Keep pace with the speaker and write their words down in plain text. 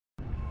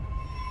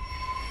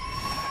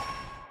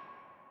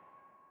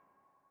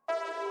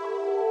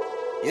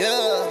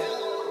Yeah,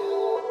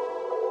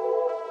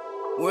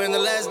 we're in the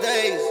last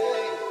days.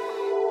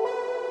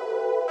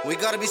 We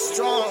gotta be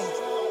strong.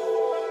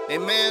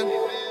 Amen.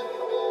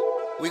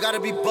 We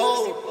gotta be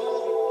bold.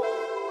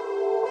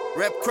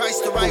 Rep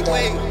Christ the right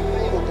way.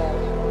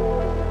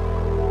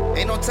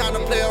 Ain't no time to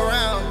play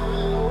around.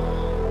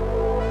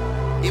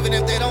 Even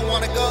if they don't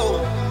wanna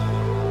go,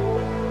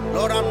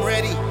 Lord, I'm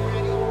ready.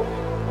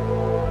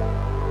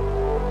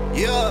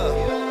 Yeah.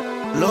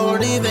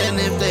 Lord, even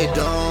if they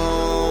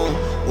don't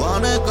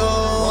wanna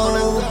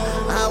go,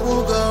 I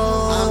will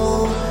go,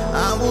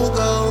 I will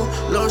go.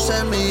 Lord,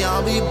 send me,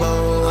 I'll be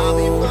bold,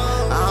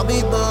 I'll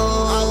be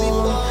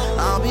bold,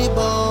 I'll be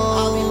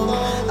bold,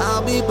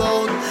 I'll be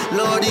bold.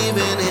 Lord,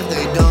 even if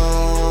they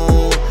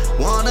don't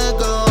wanna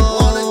go,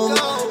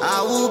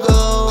 I will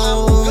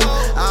go,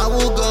 I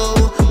will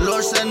go.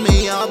 Lord, send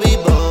me, I'll be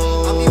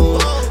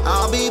bold,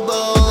 I'll be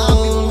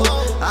bold,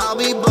 I'll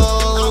be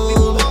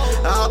bold,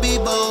 I'll be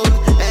bold.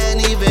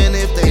 And even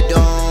if they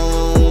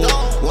don't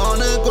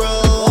wanna grow,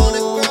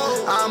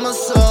 I'm a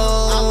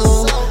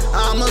soul,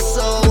 I'm a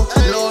soul.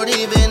 Lord,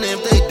 even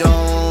if they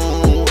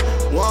don't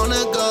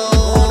wanna go,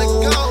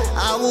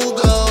 I will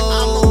go,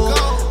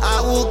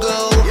 I will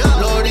go.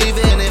 Lord,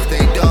 even if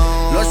they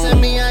don't. Lord,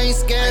 send me, I ain't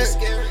scared.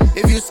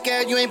 If you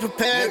scared, you ain't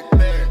prepared.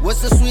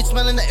 What's the sweet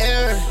smell in the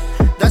air?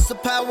 That's the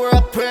power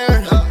of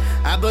prayer.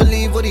 I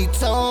believe what he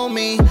told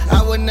me,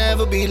 I would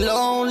never be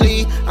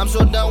lonely. I'm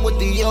so done with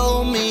the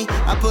old me.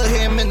 I put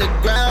him in the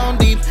ground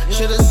deep.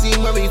 Should've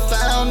seen where he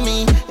found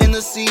me. In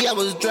the sea I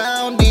was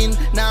drowning.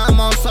 Now I'm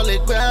on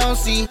solid ground,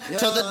 see.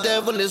 Tell the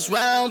devil it's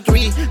round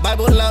 3.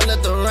 Bible out,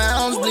 let the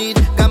rounds bleed.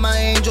 Got my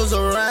angels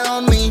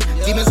around me.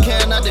 Demons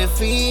cannot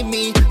defeat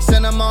me.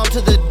 Send them all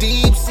to the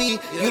deep sea.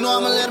 You know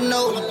I'ma let them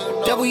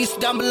know. Devil, you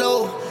down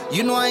below.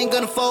 You know I ain't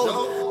gonna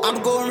fold.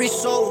 I'm going reach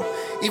soul.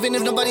 Even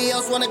if nobody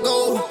else wanna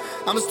go,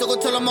 I'ma still go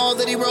tell them all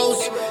that he rose.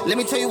 Let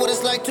me tell you what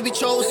it's like to be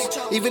chose.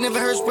 Even if it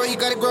hurts, bro, you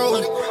gotta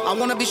grow. I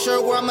wanna be sure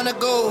where I'm gonna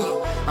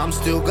go. I'm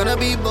still gonna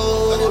be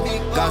bold.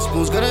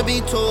 Gospel's gonna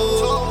be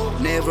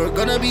told. Never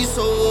gonna be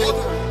sold.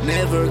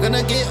 Never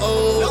gonna get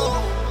old.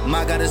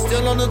 My God is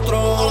still on the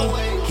throne.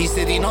 He's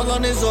sitting all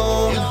on his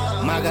own.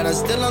 My God is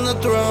still on the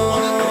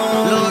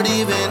throne. Lord,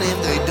 even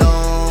if they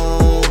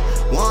don't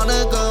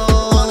wanna go,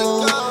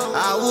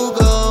 I will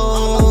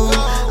go,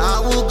 I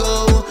will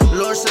go.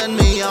 Lord, send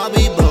me, I'll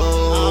be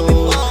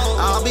bold,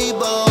 I'll be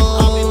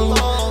bold,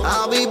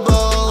 I'll be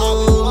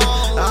bold,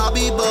 I'll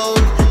be bold.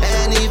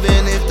 And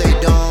even if they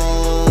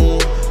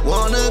don't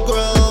wanna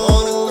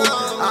grow,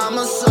 I'm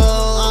a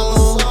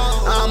soul,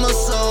 I'm a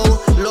soul.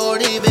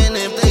 Lord, even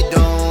if they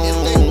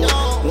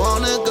don't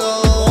wanna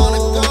go,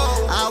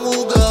 I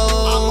will go,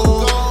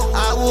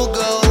 I will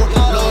go.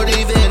 Lord,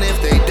 even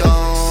if they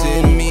don't.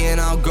 Send me and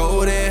I'll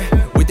go there.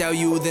 Without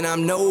you, then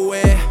I'm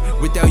nowhere.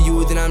 Without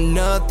you, then I'm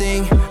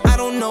nothing. I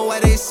don't know why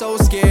they so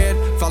scared.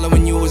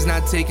 Following you is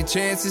not taking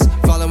chances.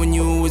 Following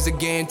you is a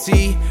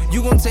guarantee.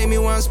 You gon' take me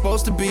where I'm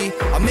supposed to be.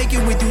 I'll make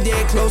it with you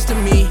there close to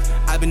me.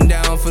 I've been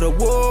down for the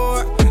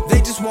war. They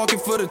just walking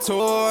for the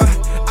tour.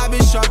 I've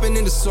been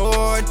sharpening the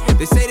sword.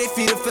 They say they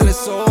feel the feeling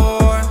sore.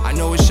 I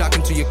know it's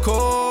shocking to your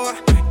core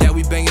that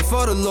we banging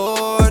for the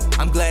Lord.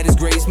 I'm glad his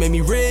grace made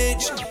me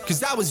rich,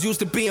 cause I was used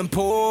to being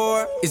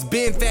poor. It's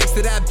been facts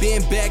that I've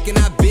been back, and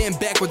I've been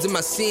backwards in my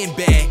sin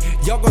bag.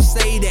 Y'all gon'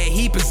 say that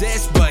he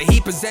possessed, but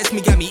he possessed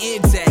me, got me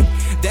intact.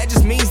 That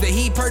just means that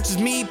he purchased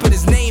me, put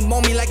his name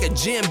on me like a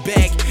gym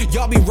bag.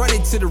 Y'all be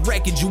running to the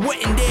wreckage, you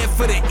wasn't there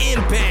for the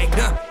impact,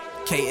 huh?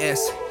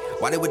 KS,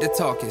 why they with the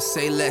talking,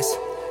 say less.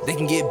 They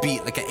can get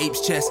beat like an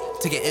ape's chest,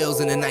 taking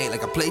L's in the night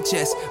like I play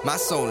chess. My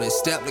soul is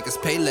step like it's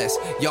payless.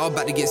 Y'all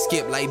about to get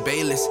skipped like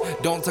Bayless.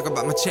 Don't talk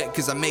about my check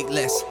cause I make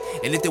less.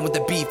 And if they want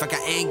the beef, I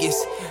got Angus.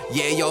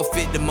 Yeah, y'all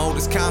fit the mold,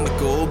 it's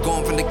comical.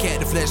 Going from the cat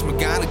to flesh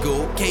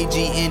McGonagall.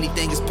 KG,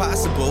 anything is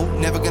possible.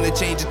 Never gonna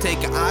change or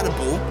take an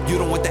audible. You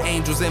don't want the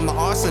angels in my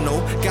arsenal.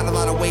 Got a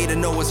lot of weight to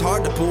know it's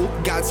hard to pull.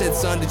 God said,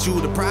 son, that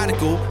you the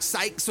prodigal.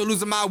 Psych, so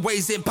losing my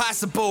way's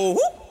impossible.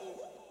 Woo!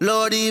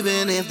 Lord,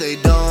 even if they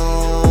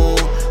don't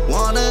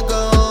wanna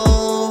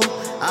go,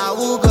 I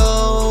will go.